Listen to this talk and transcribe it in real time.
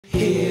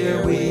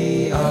here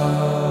we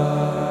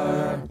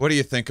are. What do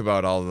you think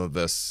about all of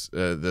this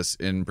this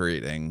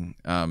inbreeding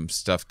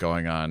stuff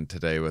going on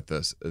today with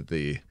this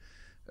the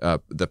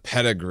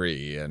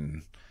pedigree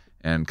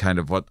and kind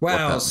of what?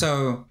 Well,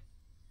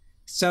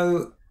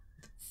 so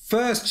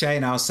first,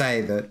 Shane, I'll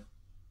say that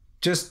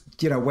just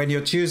when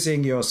you're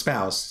choosing your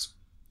spouse,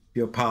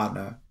 your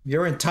partner,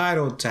 you're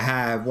entitled to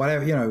have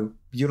whatever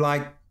you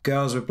like.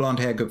 Girls with blonde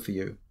hair, good for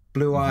you.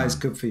 Blue eyes,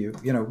 good for you.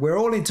 We're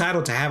all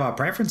entitled to have our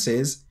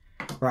preferences,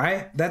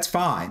 right? That's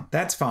fine.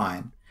 That's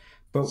fine.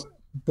 But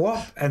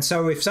and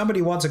so if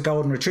somebody wants a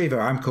golden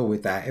retriever, I'm cool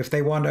with that. If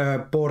they want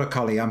a border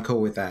collie, I'm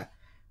cool with that.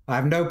 I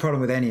have no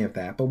problem with any of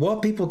that. But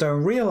what people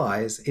don't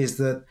realize is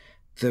that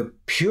the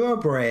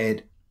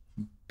purebred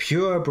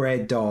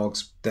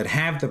dogs that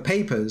have the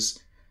papers,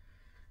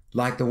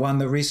 like the one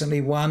that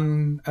recently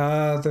won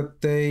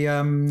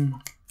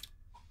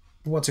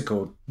what's it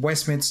called?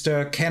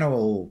 Westminster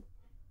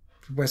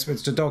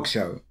Dog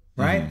Show,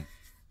 right?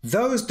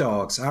 Those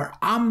dogs are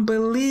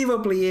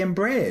unbelievably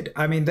inbred.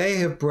 I mean, they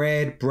have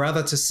bred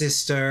brother to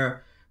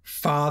sister,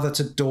 father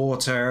to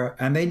daughter,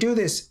 and they do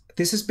this.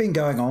 This has been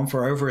going on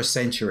for over a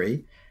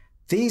century.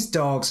 These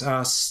dogs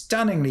are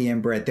stunningly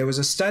inbred. There was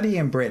a study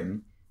in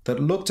Britain that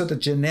looked at the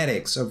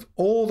genetics of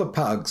all the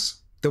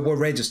pugs that were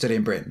registered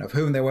in Britain, of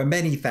whom there were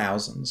many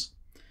thousands.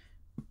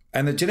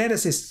 And the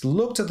geneticists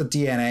looked at the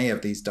DNA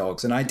of these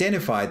dogs and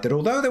identified that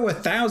although there were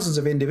thousands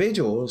of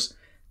individuals,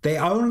 they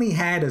only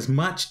had as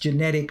much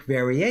genetic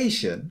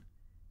variation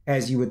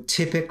as you would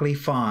typically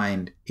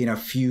find in a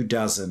few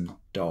dozen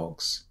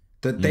dogs.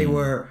 That they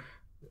were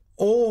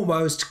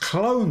almost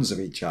clones of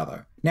each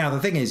other. Now, the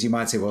thing is, you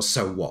might say, well,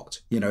 so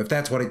what? If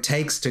that's what it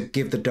takes to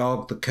give the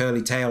dog the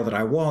curly tail that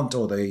I want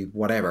or the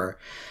whatever.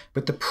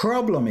 But the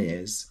problem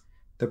is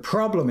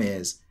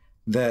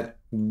that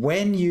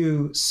when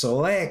you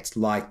select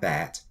like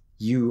that,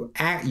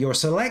 you're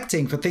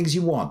selecting for things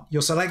you want.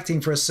 You're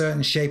selecting for a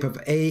certain shape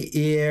of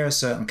ear, a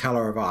certain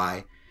color of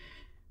eye.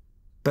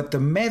 But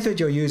the method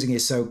you're using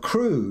is so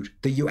crude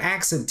that you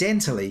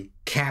accidentally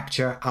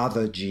capture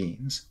other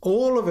genes.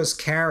 All of us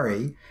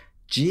carry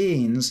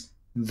genes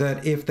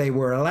that, if they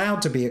were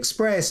allowed to be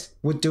expressed,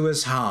 would do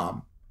us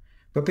harm.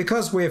 But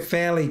because we're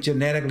fairly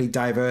genetically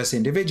diverse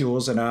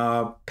individuals and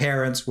our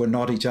parents were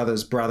not each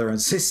other's brother and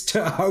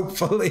sister,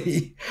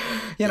 hopefully,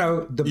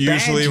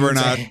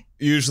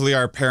 usually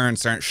our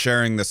parents aren't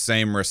sharing the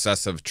same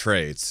recessive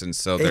traits, and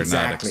so they're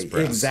not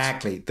expressed.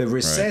 Exactly. The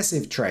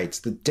recessive traits,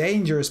 the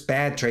dangerous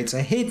bad traits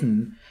are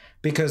hidden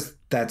because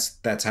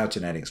that's how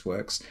genetics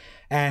works.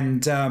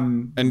 And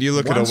you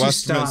look at a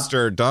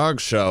Westminster Dog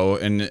Show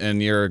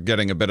and you're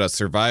getting a bit of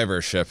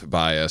survivorship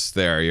bias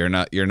there. You're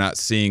not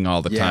seeing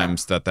all the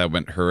times that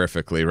went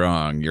horrifically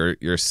wrong.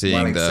 You're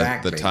seeing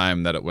the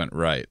time that it went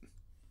right.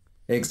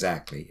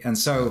 Exactly. And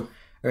so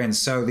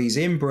these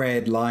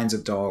inbred lines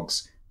of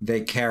dogs,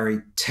 they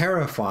carry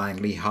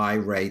terrifyingly high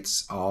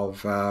rates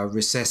of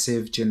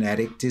recessive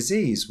genetic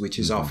disease, which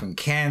is often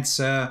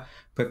cancer,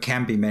 but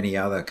can be many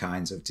other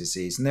kinds of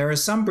disease. And there are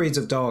some breeds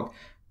of dog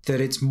that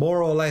it's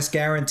more or less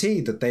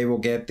guaranteed that they will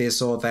get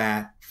this or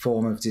that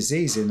form of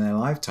disease in their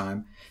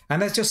lifetime.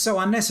 And that's just so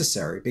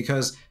unnecessary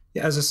because,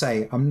 as I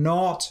say, I'm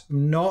not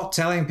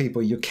telling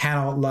people you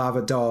cannot love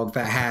a dog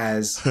that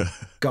has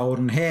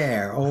golden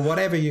hair or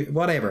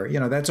whatever.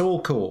 That's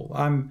all cool.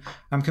 I'm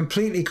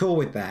completely cool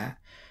with that.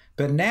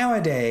 But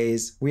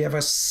nowadays, we have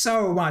a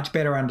so much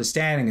better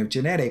understanding of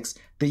genetics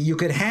that you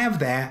could have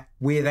that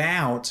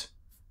without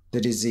the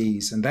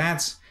disease. And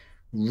that's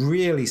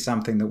really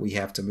something that we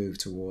have to move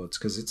towards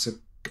because it's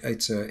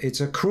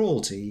a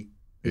cruelty.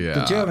 Yeah.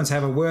 The Germans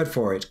have a word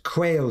for it,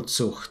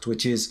 Quälzucht,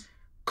 which is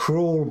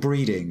cruel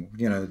breeding.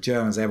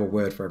 Germans have a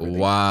word for everything.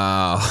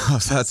 Wow,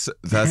 that's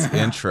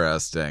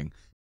interesting.